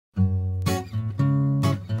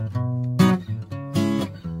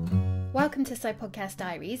welcome to Sidepodcast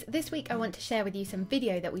Diaries. This week I want to share with you some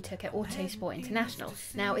video that we took at Autosport International.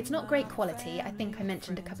 Now, it's not great quality. I think I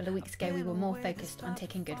mentioned a couple of weeks ago we were more focused on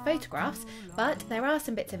taking good photographs, but there are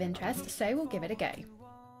some bits of interest, so we'll give it a go.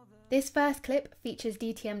 This first clip features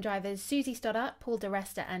DTM drivers Susie Stoddart, Paul di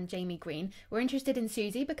Resta and Jamie Green. We're interested in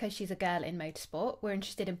Susie because she's a girl in motorsport. We're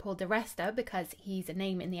interested in Paul di Resta because he's a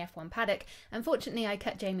name in the F1 paddock. Unfortunately, I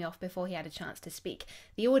cut Jamie off before he had a chance to speak.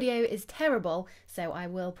 The audio is terrible, so I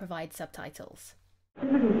will provide subtitles. I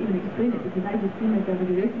don't know even explain it because I just see myself as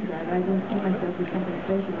a racing driver. I don't see myself as something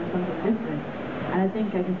special or something different. And I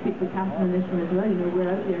think I can speak for Catherine on this one as well. You know,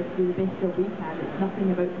 we're out there to do the best job we can. It's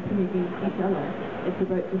nothing about competing against each other. It's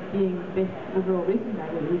about just being the best overall racing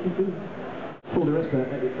driver that we can be. Paul di Resta,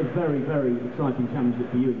 a very, very exciting challenge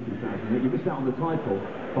for you in 2008. You missed out on the title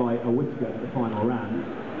by a whisker at the final round.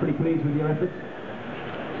 Pretty pleased with your efforts?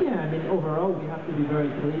 Yeah, I mean, overall we have to be very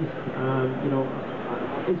pleased. You know,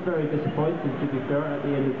 it's very disappointing, to be fair, at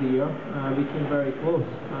the end of the year. We came very close,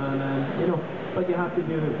 and you know, but you have to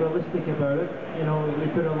be realistic about it. You know, we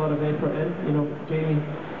put a lot of effort in. You know,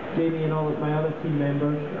 Jamie and all of my other team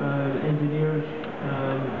members, engineers,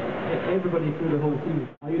 everybody through the whole team.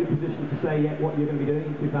 Are you in a position to say yet what you're going to be doing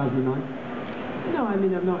in 2009? No, I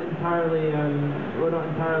mean, I'm not entirely. We're not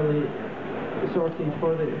entirely sorting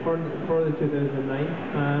for the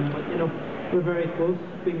 2009. But you know, we're very close.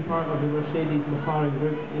 Being part of the Mercedes McLaren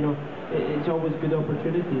group, you know, it's always good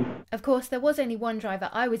opportunities. Of course, there was only one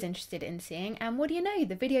driver I was interested in seeing, and what do you know,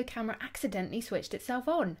 the video camera accidentally switched itself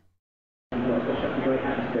on. It's got such a great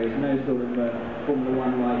atmosphere. It's no sort of Formula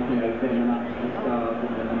One like, you know, filming up the stars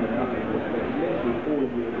and the public. It's literally all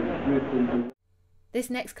of you just grouped into.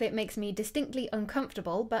 This next clip makes me distinctly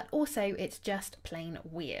uncomfortable, but also it's just plain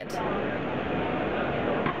weird.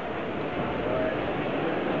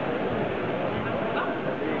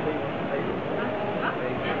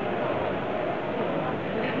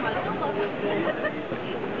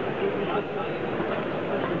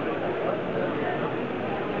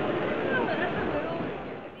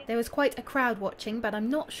 There was quite a crowd watching, but I'm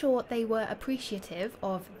not sure they were appreciative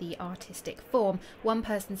of the artistic form. One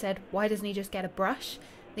person said, "Why doesn't he just get a brush?"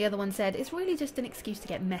 The other one said, "It's really just an excuse to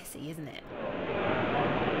get messy, isn't it?"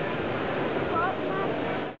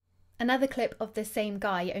 Another clip of the same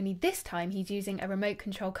guy, only this time he's using a remote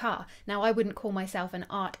control car. Now, I wouldn't call myself an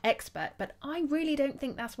art expert, but I really don't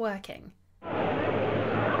think that's working.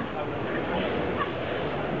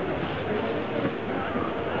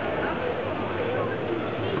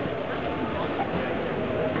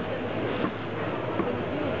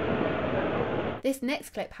 This next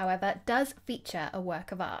clip, however, does feature a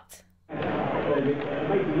work of art. I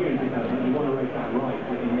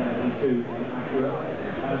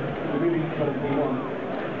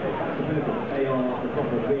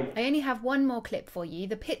only have one more clip for you.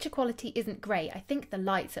 The picture quality isn't great. I think the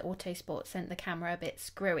lights at Autosport sent the camera a bit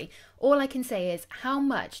screwy. All I can say is, how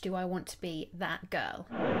much do I want to be that girl?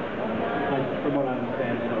 From what I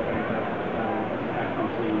understand, they're not going to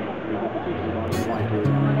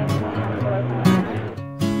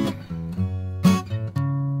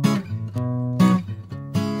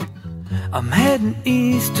I'm heading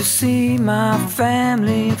east to see my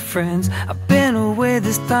family and friends. I've been away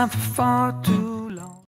this time for far too long.